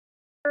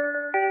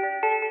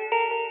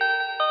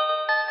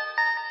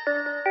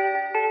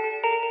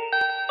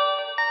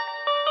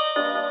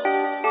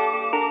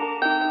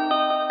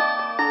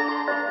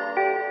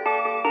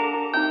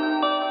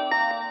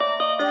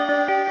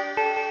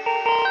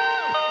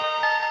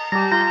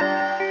Perfect.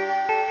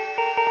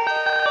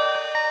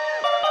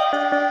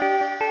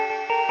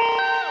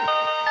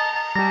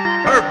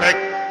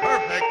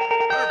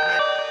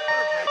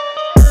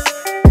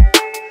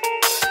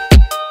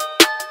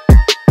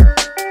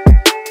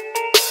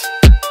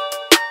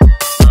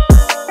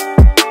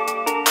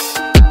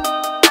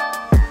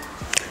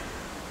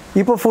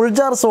 ഇപ്പോൾ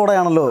fuljar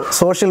സോഡയാണല്ലോ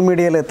social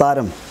മീഡിയയിലെ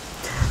താരം.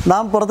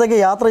 നാം പുറത്തേക്ക്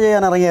യാത്ര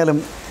ചെയ്യാൻ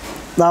ഇറങ്ങിയാലും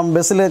നാം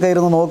ബസ്സിലൊക്കെ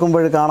ഇരുന്ന്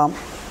നോക്കുമ്പോൾ കാണാം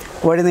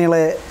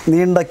വഴിനീളെ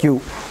നീണ്ട ക്യൂ.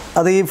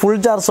 അത് ഈ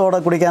ഫുൾജാർ സോഡ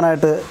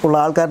കുടിക്കാനായിട്ട് ഉള്ള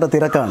ആൾക്കാരുടെ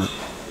തിരക്കാണ്.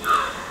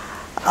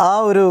 ആ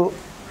ഒരു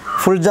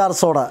ഫുൾജാർ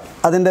സോഡ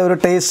അതിൻ്റെ ഒരു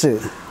ടേസ്റ്റ്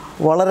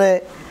വളരെ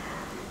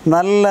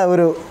നല്ല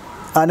ഒരു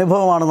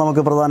അനുഭവമാണ്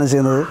നമുക്ക് പ്രദാനം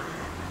ചെയ്യുന്നത്.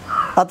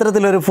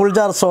 അത്തരത്തിലൊരു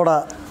ഫുൾജാർ സോഡ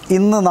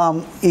ഇന്ന് നാം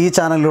ഈ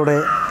ചാനലിലൂടെ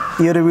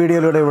ഈ ഒരു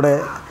വീഡിയോയിലൂടെ ഇവിടെ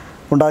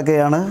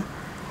ഉണ്ടാക്കുകയാണ്.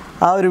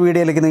 ആ ഒരു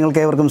വീഡിയോയിലേക്ക്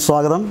നിങ്ങൾക്ക് ഏവർക്കും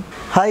സ്വാഗതം.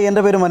 ഹായ്,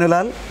 എൻ്റെ പേര്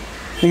മനുലാൽ.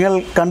 നിങ്ങൾ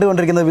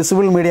കണ്ടുകൊണ്ടിരിക്കുന്നത്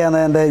വിസിബിൾ മീഡിയ എന്ന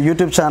എൻ്റെ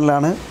യൂട്യൂബ്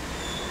ചാനലാണ്.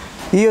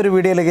 ഈ ഒരു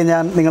വീഡിയോയിലേക്ക്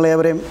ഞാൻ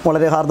നിങ്ങളേവരെയും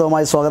വളരെ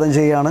ഹാർദവമായി സ്വാഗതം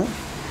ചെയ്യുകയാണ്.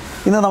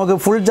 ഇന്ന് നമുക്ക്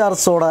ഫുൾജാർ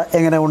സോഡ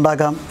എങ്ങനെ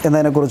ഉണ്ടാക്കാം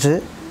എന്നതിനെക്കുറിച്ച്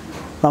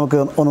നമുക്ക്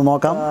ഒന്ന്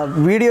നോക്കാം.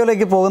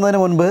 വീഡിയോയിലേക്ക് പോകുന്നതിന്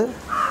മുൻപ്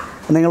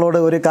നിങ്ങളോട്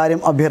ഒരു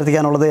കാര്യം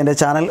അഭ്യർത്ഥിക്കാനുള്ളത്, എൻ്റെ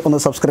ചാനൽ ഒന്ന്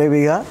സബ്സ്ക്രൈബ്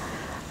ചെയ്യുക.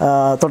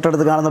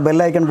 തൊട്ടടുത്ത് കാണുന്ന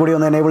ബെല്ലൈക്കൺ കൂടി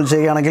ഒന്ന് എനേബിൾ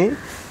ചെയ്യുകയാണെങ്കിൽ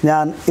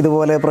ഞാൻ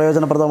ഇതുപോലെ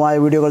പ്രയോജനപ്രദമായ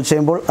വീഡിയോകൾ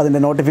ചെയ്യുമ്പോൾ അതിൻ്റെ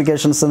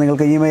നോട്ടിഫിക്കേഷൻസ്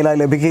നിങ്ങൾക്ക് ഇമെയിലായി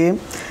ലഭിക്കുകയും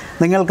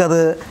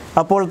നിങ്ങൾക്കത്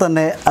അപ്പോൾ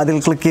തന്നെ അതിൽ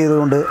ക്ലിക്ക്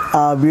ചെയ്തുകൊണ്ട്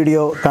ആ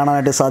വീഡിയോ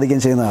കാണാനായിട്ട്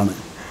സാധിക്കുകയും ചെയ്യുന്നതാണ്.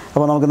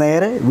 അപ്പോൾ നമുക്ക്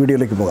നേരെ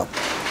വീഡിയോയിലേക്ക് പോകാം.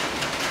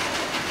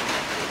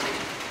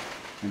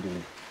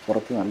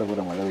 പുറത്ത്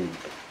നല്ലപോലെ മഴ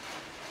പെയ്യുന്നുണ്ട്.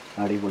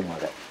 അടിപൊളി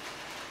മഴ,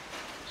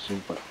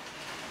 സൂപ്പർ.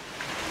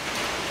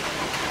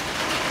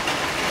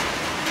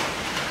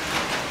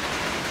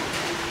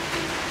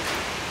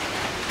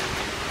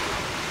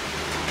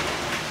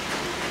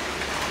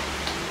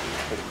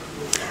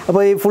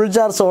 അപ്പോൾ ഈ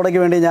ഫുൾജാർ സോഡയ്ക്ക്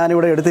വേണ്ടി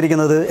ഞാനിവിടെ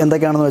എടുത്തിരിക്കുന്നത്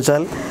എന്തൊക്കെയാണെന്ന്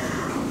വെച്ചാൽ,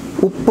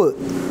 ഉപ്പ്,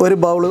 ഒരു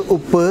ബൗള്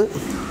ഉപ്പ്,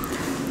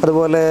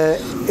 അതുപോലെ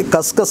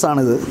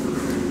കസ്കസാണിത്.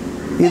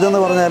 ഇതെന്ന്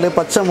പറഞ്ഞാൽ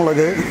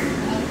പച്ചമുളക്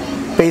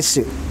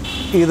പേസ്റ്റ്,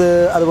 ഇത്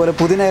അതുപോലെ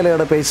പുതിന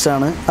ഇലയുടെ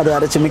പേസ്റ്റാണ്, അത്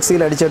അരച്ച്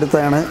മിക്സിയിൽ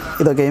അടിച്ചെടുത്തതാണ്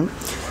ഇതൊക്കെയും.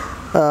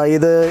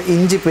 ഇത്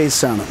ഇഞ്ചി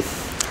പേസ്റ്റാണ്.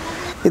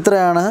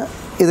 ഇത്രയാണ്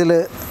ഇതിൽ.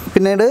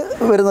 പിന്നീട്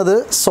വരുന്നത്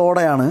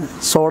സോഡയാണ്.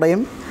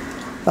 സോഡയും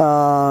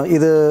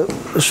ഇത്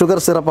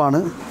ഷുഗർ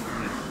സിറപ്പാണ്.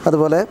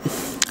 അതുപോലെ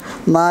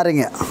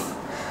നാരങ്ങ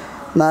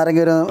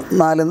ഒരു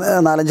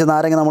നാലഞ്ച്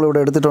നാരങ്ങ നമ്മളിവിടെ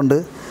എടുത്തിട്ടുണ്ട്.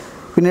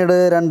 പിന്നീട്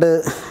 2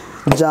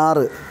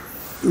 ജാറ്,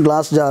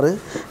 ഗ്ലാസ് ജാറ്,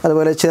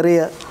 അതുപോലെ ചെറിയ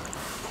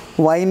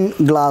വൈൻ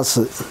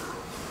ഗ്ലാസ്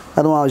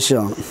അതും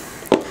ആവശ്യമാണ്.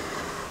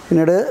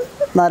 പിന്നീട്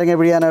നാരങ്ങ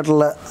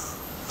പിഴിയാനായിട്ടുള്ള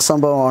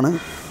സംഭവമാണ്.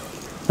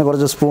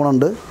 കുറച്ച്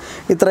സ്പൂണുണ്ട്.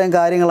 ഇത്രയും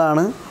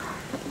കാര്യങ്ങളാണ്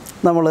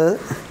നമ്മൾ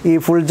ഈ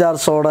ഫുൾജാർ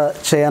സോഡ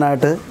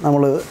ചെയ്യാനായിട്ട്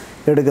നമ്മൾ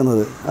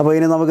എടുക്കുന്നത്. അപ്പോൾ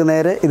ഇനി നമുക്ക്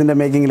നേരെ ഇതിൻ്റെ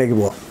മേക്കിങ്ങിലേക്ക്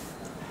പോകാം.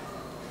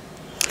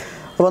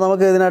 അപ്പോൾ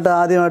നമുക്ക് ഇതിനായിട്ട്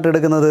ആദ്യമായിട്ട്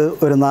എടുക്കുന്നത്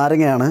ഒരു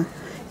നാരങ്ങയാണ്.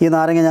 ഈ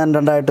നാരങ്ങ ഞാൻ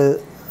 2ആയിട്ട്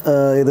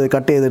ഇത്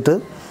കട്ട് ചെയ്തിട്ട്,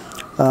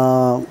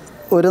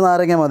 ഒരു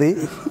നാരങ്ങ മതി.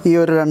 ഈ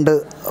ഒരു 2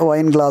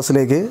 വൈൻ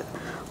ഗ്ലാസ്സിലേക്ക്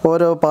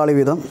ഓരോ പാളി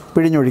വീതം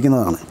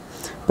പിഴിഞ്ഞൊഴിക്കുന്നതാണ്.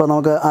 അപ്പോൾ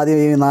നമുക്ക് ആദ്യം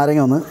ഈ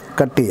നാരങ്ങ ഒന്ന്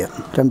കട്ട് ചെയ്യാം,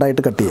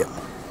 2ആയിട്ട് കട്ട് ചെയ്യാം.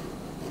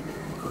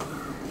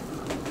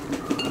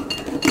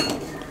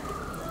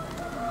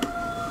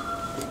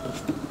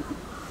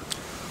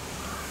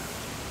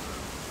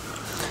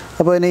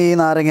 അപ്പോൾ ഇനി ഈ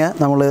നാരങ്ങ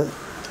നമ്മൾ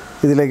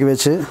ഇതിലേക്ക്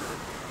വെച്ച്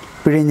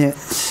പിഴിഞ്ഞ്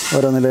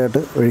ഓരോ നിലയായിട്ട്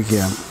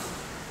ഒഴിക്കുകയാണ്.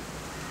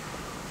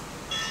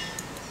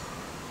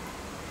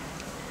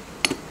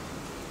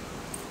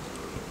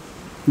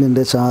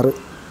 ഇതിൻ്റെ ചാറ്,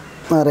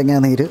 നാരങ്ങ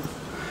നീര്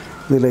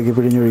ഇതിലേക്ക്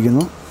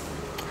പിഴിഞ്ഞൊഴിക്കുന്നു.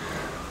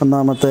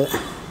 ഒന്നാമത്തെ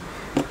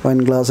വൈൻ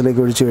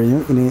ഗ്ലാസ്സിലേക്ക് ഒഴിച്ചു കഴിഞ്ഞു.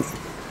 ഇനി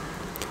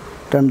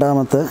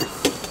 2ാമത്തെ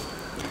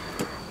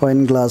വൈൻ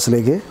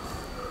ഗ്ലാസ്സിലേക്ക്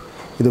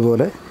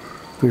ഇതുപോലെ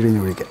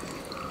പിഴിഞ്ഞൊഴിക്കാം.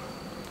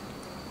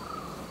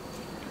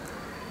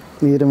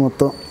 നീര്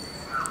മൊത്തം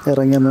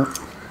ഇറങ്ങിയെന്ന്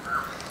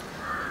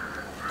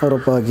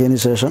ഉറപ്പാക്കിയതിന്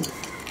ശേഷം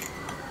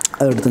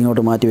അതെടുത്ത്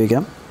ഇങ്ങോട്ട് മാറ്റി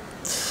വയ്ക്കാം.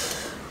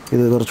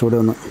 ഇത് കുറച്ചുകൂടി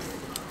ഒന്ന്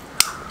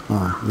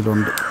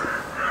ഇതിലുണ്ട്.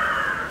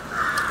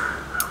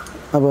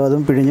 അപ്പോൾ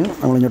അതും പിഴിഞ്ഞ്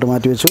നമ്മളിങ്ങോട്ട്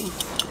മാറ്റി വെച്ചു.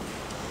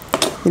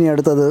 ഇനി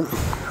അടുത്തത്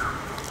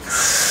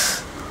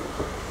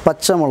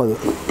പച്ചമുളക്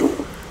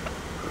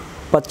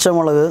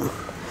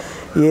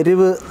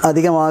എരിവ്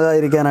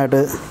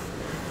അധികമാകാതിരിക്കാനായിട്ട്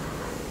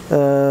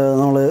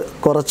നമ്മൾ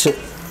കുറച്ച്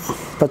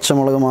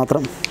പച്ചമുളക്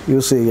മാത്രം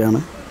യൂസ്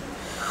ചെയ്യുകയാണ്.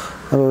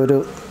 അപ്പോൾ ഒരു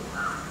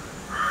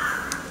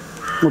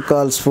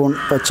 3/4 സ്പൂൺ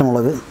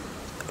പച്ചമുളക്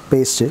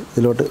പേസ്റ്റ്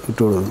ഇതിലോട്ട്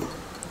ഇട്ട് കൊടുക്കുന്നു.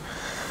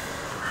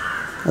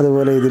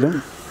 അതുപോലെ ഇതിലും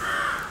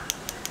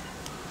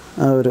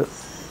ആ ഒരു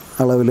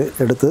അളവിൽ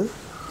എടുത്ത്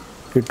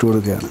ഇട്ട്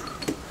കൊടുക്കുകയാണ്.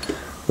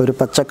 ഒരു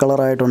പച്ച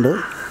കളറായിട്ടുണ്ട്.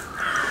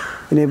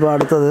 ഇനിയിപ്പോൾ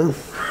അടുത്തത്,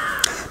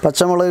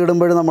 പച്ചമുളക്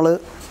ഇടുമ്പോൾ നമ്മൾ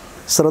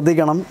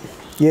ശ്രദ്ധിക്കണം,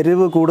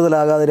 എരിവ്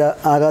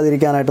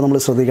കൂടുതലാകാതിരിക്കാനായിട്ട് നമ്മൾ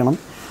ശ്രദ്ധിക്കണം.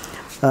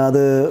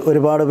 അത്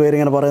ഒരുപാട്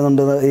പേരിങ്ങനെ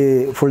പറയുന്നുണ്ട്, ഈ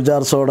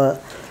ഫുൾജാർ സോഡ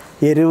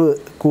എരിവ്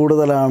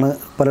കൂടുതലാണ്,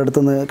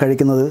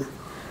 പലയിടത്തുനിന്ന്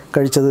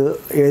കഴിച്ചത്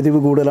എരിവ്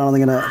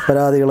കൂടുതലാണെന്നിങ്ങനെ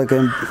പരാതികളൊക്കെ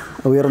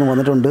ഉയർന്നു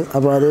വന്നിട്ടുണ്ട്.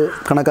 അപ്പോൾ അത്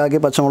കണക്കാക്കി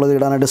പച്ചമുളക്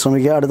ഇടാനായിട്ട്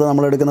ശ്രമിക്കുക. അടുത്ത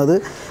നമ്മളെടുക്കുന്നത്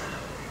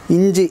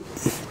ഇഞ്ചി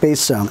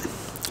പേസ്റ്റാണ്.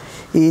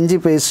 ഈ ഇഞ്ചി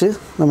പേസ്റ്റ്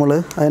നമ്മൾ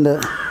അതിൻ്റെ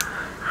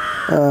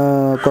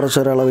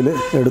കുറച്ചൊരളവിൽ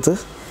എടുത്ത്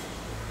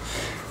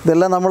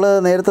ഇതെല്ലാം നമ്മൾ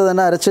നേരത്തെ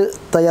തന്നെ അരച്ച്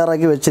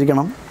തയ്യാറാക്കി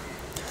വെച്ചിരിക്കണം.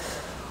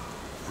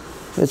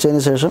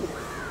 വെച്ചതിന് ശേഷം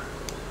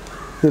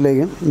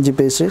ഇതിലേക്ക് ഇഞ്ചി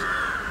പേസ്റ്റ്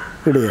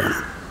ഇടുകയാണ്.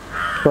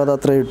 അപ്പോൾ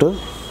അതത്ര ഇട്ടു.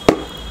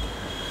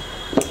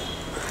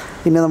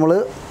 ഇനി നമ്മൾ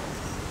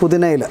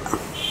പുതിനയില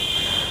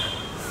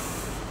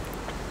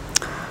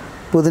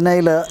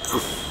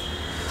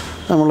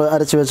നമ്മൾ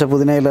അരച്ച് വെച്ച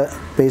പുതിനയില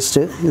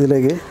പേസ്റ്റ്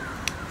ഇതിലേക്ക്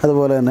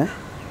അതുപോലെ തന്നെ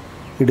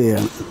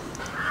ഇടുകയാണ്.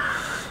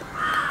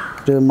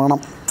 ഒരു മണം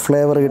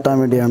ഫ്ലേവർ കിട്ടാൻ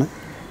വേണ്ടിയാണ്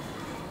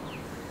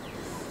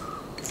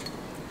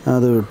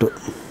അത് ഇട്ടു.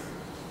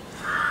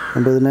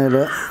 പുതിനയില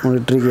നമ്മൾ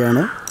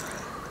ഇട്ടിരിക്കുകയാണ്.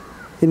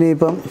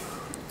 ഇനിയിപ്പം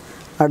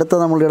അടുത്ത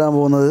നമ്മളിടാൻ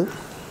പോകുന്നത്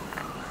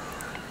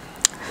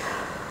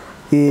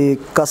ഈ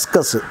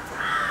കസ്കസ്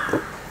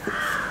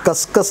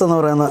എന്ന്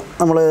പറയുന്ന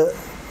നമ്മൾ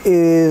ഈ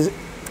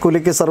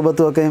കുലുക്കി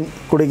സർബത്തുമൊക്കെ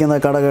കുടിക്കുന്ന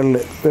കടകളിൽ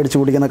മേടിച്ച്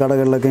കുടിക്കുന്ന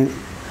കടകളിലൊക്കെ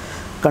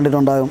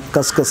കണ്ടിട്ടുണ്ടാകും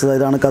കസ്കസ്.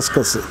 ഇതാണ്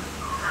കസ്കസ്.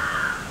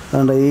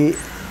 അതുകൊണ്ട് ഈ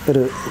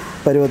ഒരു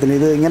പരുവത്തിന്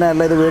ഇത്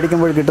ഇങ്ങനെയല്ല ഇത്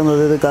മേടിക്കുമ്പോൾ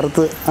കിട്ടുന്നത്. ഇത്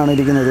കറുത്ത് ആണ്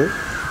ഇരിക്കുന്നത്.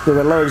 ഇത്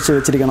വെള്ളം ഒഴിച്ച്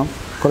വെച്ചിരിക്കണം.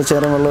 കുറച്ച്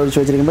നേരം വെള്ളം ഒഴിച്ച്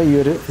വെച്ചിരിക്കുമ്പോൾ ഈ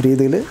ഒരു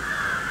രീതിയിൽ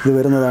ഇത്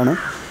വരുന്നതാണ്.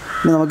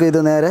 ഇനി നമുക്ക് ഇത്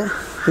നേരെ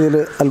ഇതിൽ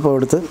അല്പം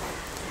എടുത്ത്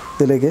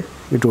ഇതിലേക്ക്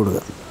ഇട്ട്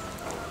കൊടുക്കുക.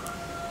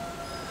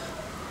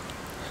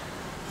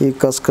 ഈ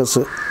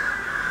കസ്കസ്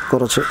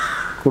കുറച്ച്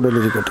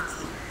കൂടുതലിരിക്കട്ടെ.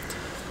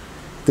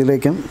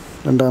 ഇതിലേക്കും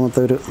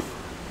രണ്ടാമത്തെ ഒരു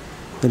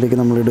ഇതിലേക്ക്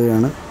നമ്മൾ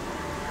ഇടുകയാണ്.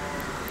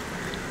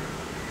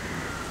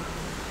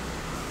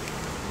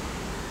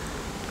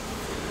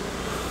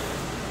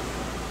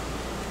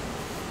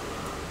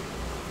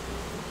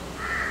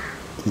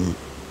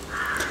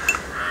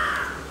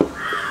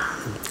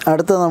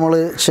 അടുത്ത നമ്മൾ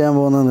ചെയ്യാൻ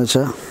പോകുന്നതെന്ന്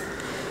വെച്ചാൽ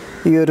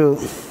ഈ ഒരു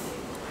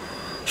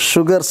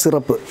ഷുഗർ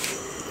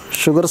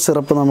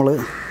സിറപ്പ് നമ്മൾ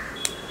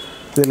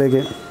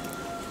ഇതിലേക്ക്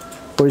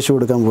ഒഴിച്ചു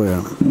കൊടുക്കാൻ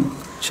പോവുകയാണ്.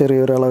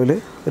 ചെറിയൊരളവിൽ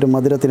ഒരു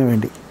മധുരത്തിന്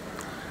വേണ്ടി.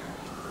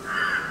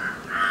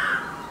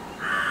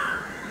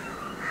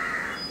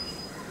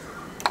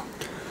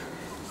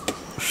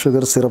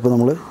 ഷുഗർ സിറപ്പ്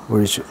നമ്മൾ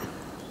ഒഴിച്ചു.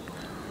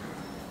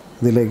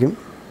 ഇതിലേക്കും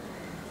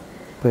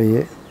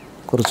പയ്യെ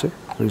കുറച്ച്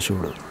ഒഴിച്ചു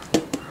കൊടുക്കും.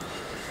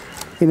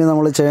 ഇനി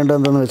നമ്മൾ ചെയ്യേണ്ടത്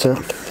എന്താണെന്ന് വെച്ചാൽ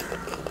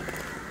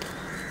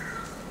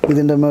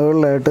ഇതിൻ്റെ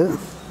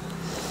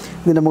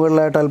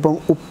മുകളിലായിട്ട് അല്പം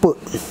ഉപ്പ്,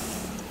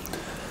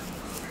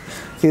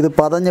 ഇത്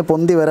പതഞ്ഞ്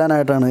പൊന്തി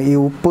വരാനായിട്ടാണ് ഈ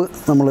ഉപ്പ്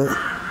നമ്മൾ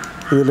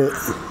ഇതിൽ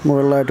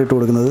മുകളിലായിട്ട് ഇട്ട്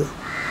കൊടുക്കുന്നത്.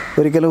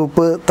 ഒരിക്കലും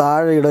ഉപ്പ്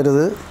താഴെ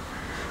ഇടരുത്.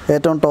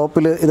 ഏറ്റവും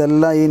ടോപ്പിൽ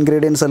ഇതെല്ലാം ഈ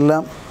ഇൻഗ്രീഡിയൻസ്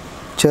എല്ലാം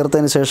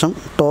ചേർത്തതിന് ശേഷം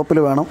ടോപ്പിൽ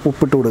വേണം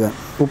ഉപ്പിട്ട് കൊടുക്കാൻ.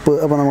 ഉപ്പ്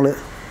അപ്പോൾ നമ്മൾ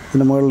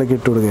ഇതിൻ്റെ മുകളിലേക്ക്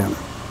ഇട്ട് കൊടുക്കുകയാണ്.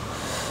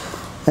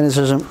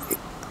 അതിനുശേഷം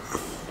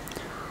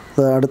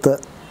അടുത്ത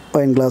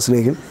വൈൻ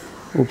ഗ്ലാസ്സിലേക്കും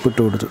ഉപ്പിട്ട്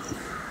കൊടുത്തു.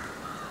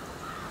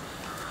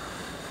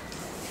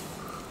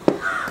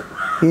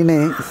 ഇനി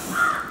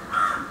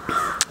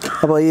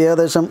അപ്പോൾ ഈ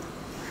ഏകദേശം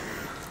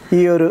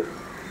ഈ ഒരു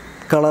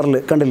കളറിൽ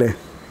കണ്ടില്ലേ,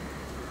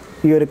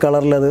 ഈ ഒരു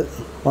കളറിലത്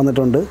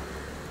വന്നിട്ടുണ്ട്.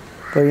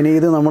 അപ്പോൾ ഇനി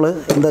ഇത് നമ്മൾ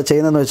എന്താ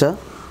ചെയ്യുന്നതെന്ന് വെച്ചാൽ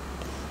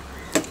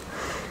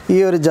ഈ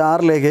ഒരു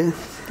ജാറിലേക്ക്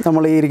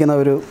നമ്മൾ ഈ ഇരിക്കുന്ന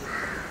ഒരു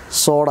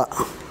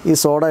ഈ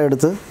സോഡ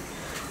എടുത്ത്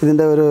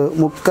ഇതിൻ്റെ ഒരു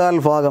 1/4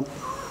 ഭാഗം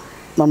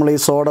നമ്മൾ ഈ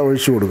സോഡ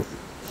ഒഴിച്ചു കൊടുക്കും.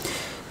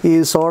 ഈ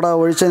സോഡ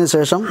ഒഴിച്ചതിന്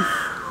ശേഷം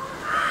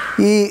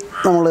ഈ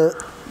നമ്മൾ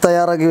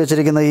തയ്യാറാക്കി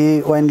വെച്ചിരിക്കുന്ന ഈ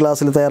വൈൻ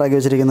ഗ്ലാസ്സിൽ തയ്യാറാക്കി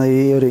വെച്ചിരിക്കുന്ന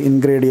ഈ ഒരു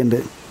ഇൻഗ്രീഡിയൻറ്റ്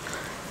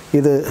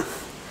ഇത്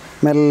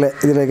മെല്ലെ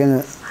ഇതിലേക്ക്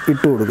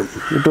ഇട്ട്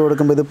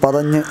കൊടുക്കുമ്പോൾ ഇത്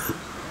പതഞ്ഞ്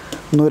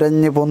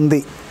നുരഞ്ഞ്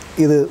പൊന്തി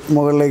ഇത്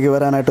മുകളിലേക്ക്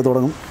വരാനായിട്ട്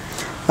തുടങ്ങും.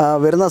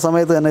 വരുന്ന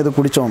സമയത്ത് തന്നെ ഇത്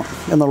കുടിച്ചോണം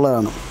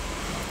എന്നുള്ളതാണ്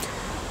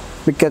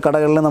മിക്ക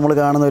കടകളിലും നമ്മൾ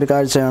കാണുന്ന ഒരു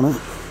കാഴ്ചയാണ്.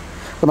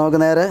 അപ്പോൾ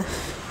നമുക്ക് നേരെ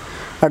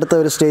അടുത്ത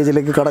ഒരു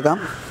സ്റ്റേജിലേക്ക് കടക്കാം.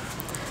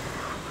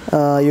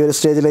 ഈ ഒരു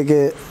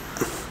സ്റ്റേജിലേക്ക്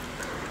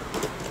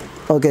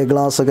ഓക്കെ,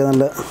 ഗ്ലാസ്സൊക്കെ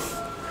നല്ല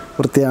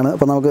വൃത്തിയാണ്.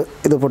 അപ്പോൾ നമുക്ക്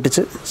ഇത്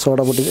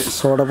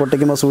സോഡ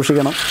പൊട്ടിക്കുമ്പോൾ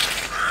സൂക്ഷിക്കണം.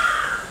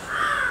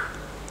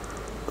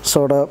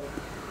 സോഡ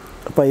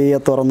പയ്യെ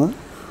തുറന്ന്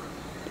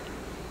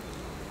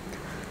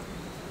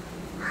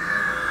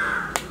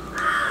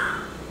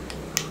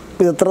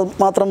ഇത് എത്ര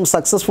മാത്രം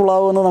സക്സസ്ഫുൾ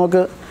ആകുമെന്ന്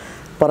നമുക്ക്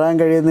പറയാൻ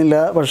കഴിയുന്നില്ല.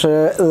 പക്ഷേ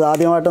ഇത്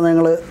ആദ്യമായിട്ട്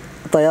ഞങ്ങൾ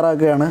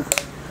തയ്യാറാക്കുകയാണ്.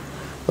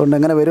 അതുകൊണ്ട്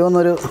എങ്ങനെ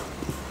വരുമെന്നൊരു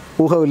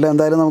ഊഹമില്ല.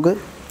 എന്തായാലും നമുക്ക്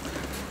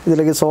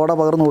ഇതിലേക്ക് സോഡ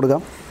പകർന്നു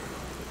കൊടുക്കാം.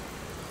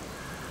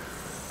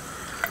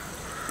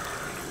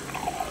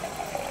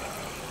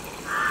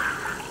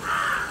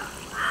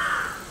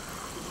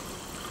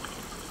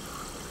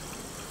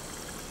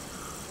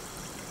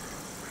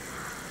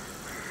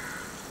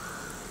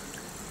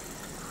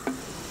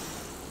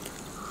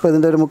 അപ്പോൾ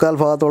ഇതിൻ്റെ ഒരു 1/4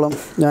 ഭാഗത്തോളം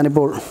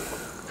ഞാനിപ്പോൾ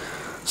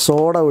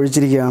സോഡ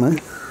ഒഴിച്ചിരിക്കുകയാണ്.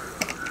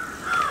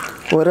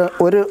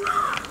 ഒരു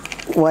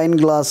വൈൻ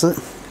ഗ്ലാസ്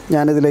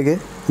ഞാനിതിലേക്ക്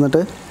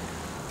എന്നിട്ട്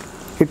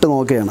ഇട്ട്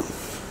നോക്കുകയാണ്.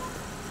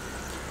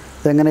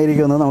 ഇതെങ്ങനെ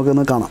ഇരിക്കുമെന്ന്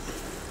നമുക്കൊന്ന് കാണാം.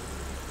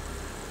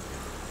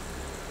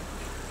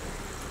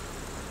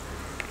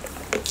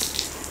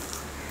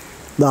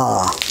 ദാ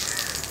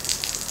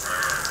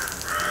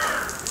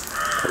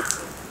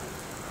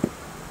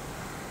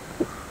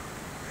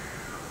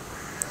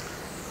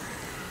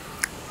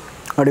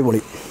അടിപൊളി.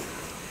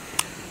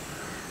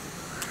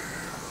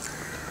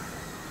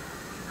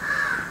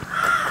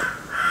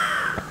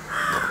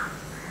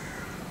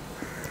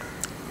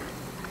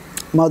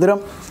 മധുരം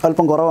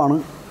അല്പം കുറവാണ്.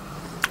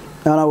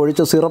 ഞാൻ ആ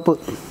ഒഴിച്ച സിറപ്പ്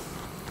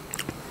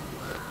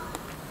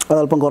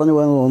അതല്പം കുറഞ്ഞു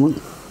പോയെന്ന് തോന്നുന്നു.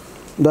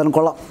 എന്തായാലും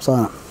കൊള്ളാം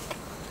സാധനം.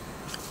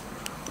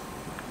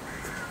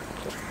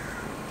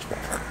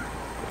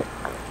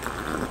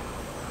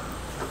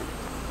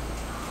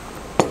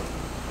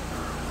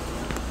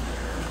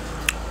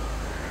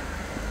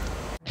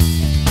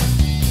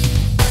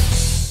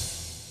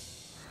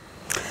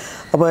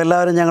 അപ്പോൾ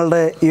എല്ലാവരും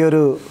ഞങ്ങളുടെ ഈ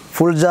ഒരു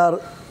ഫുൾജാർ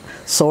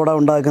സോഡ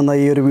ഉണ്ടാക്കുന്ന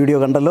ഈ ഒരു വീഡിയോ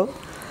കണ്ടല്ലോ.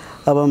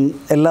 അപ്പം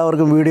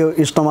എല്ലാവർക്കും വീഡിയോ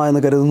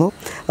ഇഷ്ടമായെന്ന് കരുതുന്നു.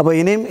 അപ്പോൾ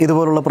ഇനിയും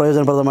ഇതുപോലുള്ള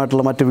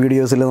പ്രയോജനപ്രദമായിട്ടുള്ള മറ്റ്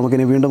വീഡിയോസിൽ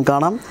നമുക്കിനി വീണ്ടും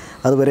കാണാം.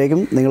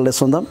 അതുവരേക്കും നിങ്ങളുടെ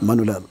സ്വന്തം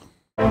മനുലാൽ.